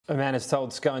A man has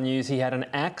told Sky News he had an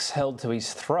axe held to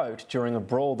his throat during a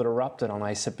brawl that erupted on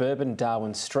a suburban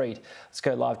Darwin street. Let's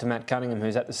go live to Matt Cunningham,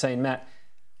 who's at the scene. Matt,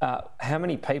 how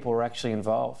many people were actually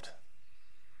involved?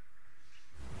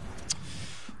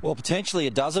 Well, potentially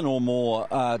a dozen or more,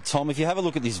 Tom. If you have a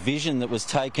look at this vision that was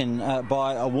taken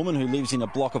by a woman who lives in a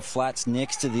block of flats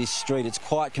next to this street, it's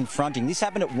quite confronting. This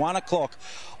happened at 1 o'clock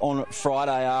on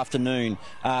Friday afternoon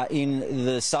in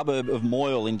the suburb of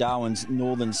Moil in Darwin's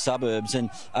northern suburbs. And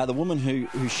the woman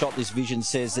who shot this vision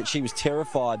says that she was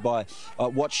terrified by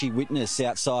what she witnessed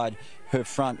outside her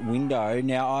front window.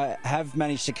 Now, I have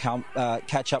managed to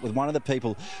catch up with one of the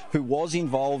people who was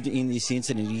involved in this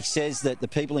incident. He says that the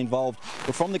people involved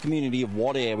were from the community of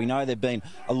Wadair. We know there have been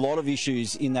a lot of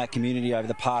issues in that community over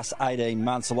the past 18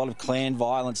 months, a lot of clan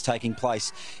violence taking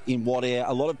place in Wadair,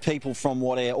 a lot of people from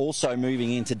Wadair also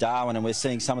moving into Darwin, and we're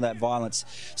seeing some of that violence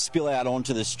spill out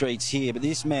onto the streets here. But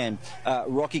this man,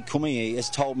 Rocky Kumaiyi, has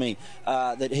told me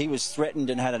that he was threatened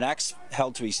and had an axe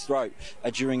held to his throat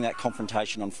during that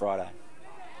confrontation on Friday.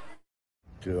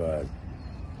 To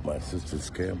my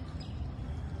sister's camp,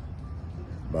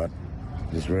 but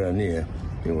just ran near.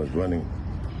 He was running.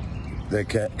 They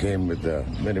came with the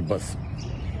minibus.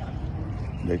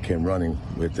 They came running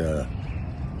with the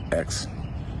axe.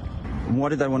 Why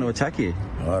did they want to attack you?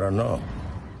 I don't know.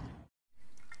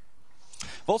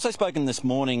 I've also spoken this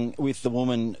morning with the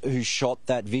woman who shot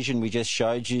that vision we just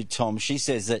showed you, Tom. She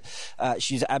says that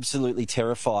she's absolutely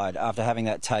terrified after having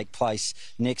that take place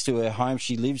next to her home.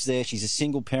 She lives there. She's a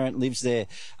single parent, lives there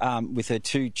with her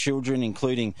 2 children,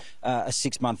 including a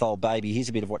 6-month-old baby. Here's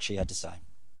a bit of what she had to say.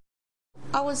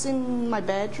 I was in my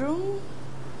bedroom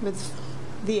with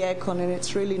the aircon and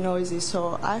it's really noisy,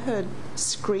 so I heard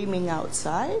screaming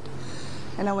outside.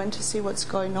 And I went to see what's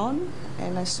going on,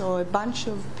 and I saw a bunch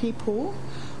of people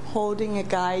holding a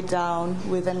guy down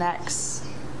with an axe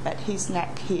at his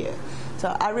neck here.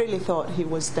 So I really thought he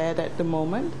was dead at the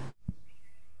moment.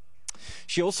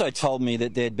 She also told me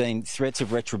that there'd been threats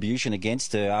of retribution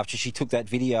against her after she took that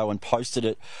video and posted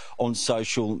it on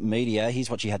social media. Here's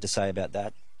what she had to say about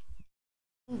that.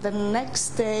 The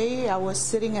next day I was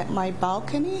sitting at my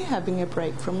balcony having a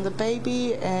break from the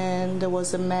baby, and there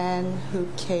was a man who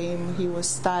came. He was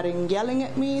starting yelling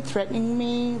at me, threatening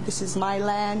me. This is my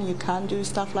land, you can't do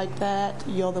stuff like that.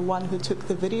 You're the one who took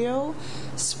the video,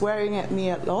 swearing at me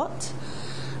a lot.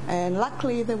 And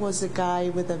luckily there was a guy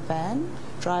with a van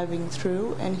driving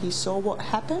through, and he saw what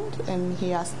happened and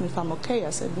he asked me if I'm okay.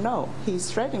 I said no,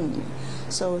 he's threatening me.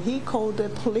 So he called the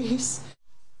police.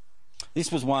 This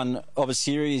was one of a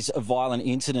series of violent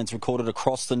incidents recorded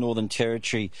across the Northern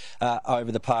Territory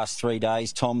over the past 3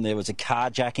 days. Tom, there was a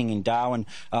carjacking in Darwin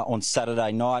on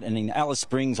Saturday night, and in Alice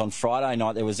Springs on Friday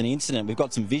night there was an incident. We've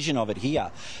got some vision of it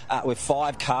here, where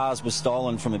 5 cars were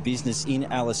stolen from a business in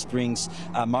Alice Springs,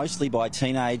 mostly by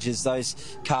teenagers. Those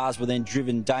cars were then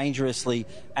driven dangerously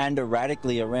and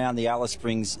erratically around the Alice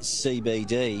Springs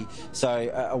CBD.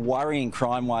 So a worrying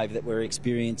crime wave that we're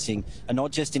experiencing, and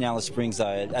not just in Alice Springs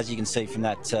though, as you can see from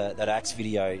that axe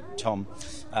video, Tom,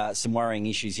 some worrying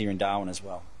issues here in Darwin as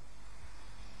well.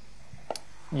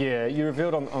 Yeah, you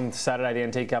revealed on Saturday the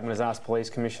NT government has asked Police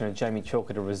Commissioner Jamie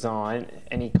Chalker to resign.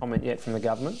 Any comment yet from the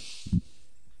government?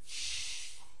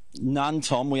 None,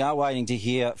 Tom. We are waiting to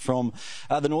hear from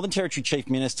the Northern Territory Chief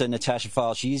Minister, Natasha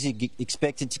Fail. She is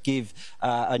expected to give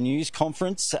a news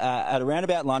conference at around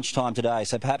about lunchtime today,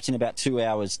 so perhaps in about 2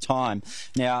 hours' time.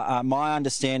 Now, my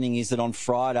understanding is that on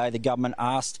Friday the government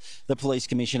asked the Police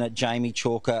Commissioner, Jamie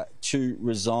Chalker, to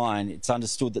resign. It's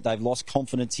understood that they've lost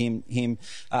confidence in him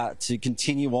to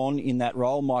continue on in that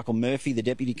role. Michael Murphy, the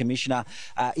Deputy Commissioner,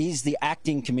 is the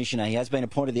Acting Commissioner. He has been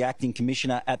appointed the Acting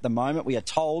Commissioner at the moment. We are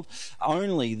told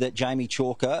only that Jamie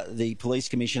Chalker, the Police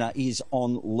Commissioner, is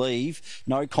on leave.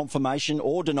 No confirmation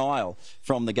or denial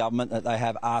from the government that they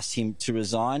have asked him to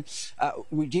resign.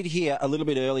 We did hear a little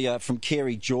bit earlier from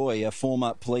Kerry Joy, a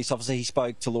former police officer. He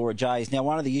spoke to Laura Jays. Now,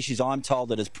 one of the issues I'm told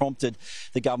that has prompted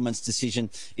the government's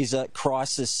decision is a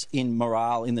crisis in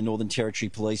morale in the Northern Territory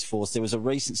Police Force. There was a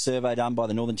recent survey done by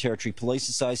the Northern Territory Police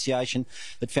Association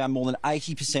that found more than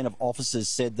 80% of officers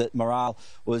said that morale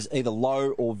was either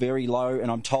low or very low,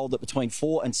 and I'm told that between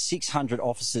 400 and 600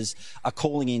 officers are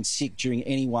calling in sick during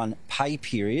any one pay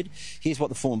period. Here's what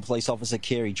the former police officer,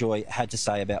 Kerry Joy, had to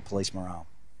say about police morale.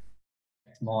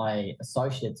 My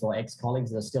associates or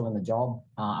ex-colleagues that are still in the job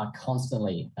are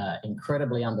constantly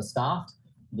incredibly understaffed.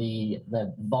 The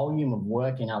volume of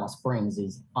work in Alice Springs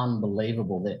is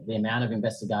unbelievable. The amount of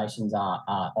investigations our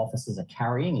officers are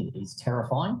carrying is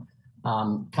terrifying,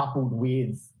 coupled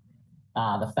with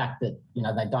the fact that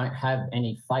they don't have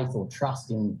any faith or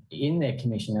trust in their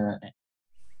commissioner.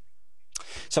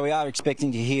 So we are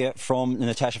expecting to hear from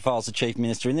Natasha Files, the Chief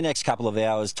Minister, in the next couple of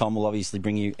hours. Tom will obviously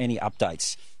bring you any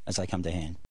updates as they come to hand.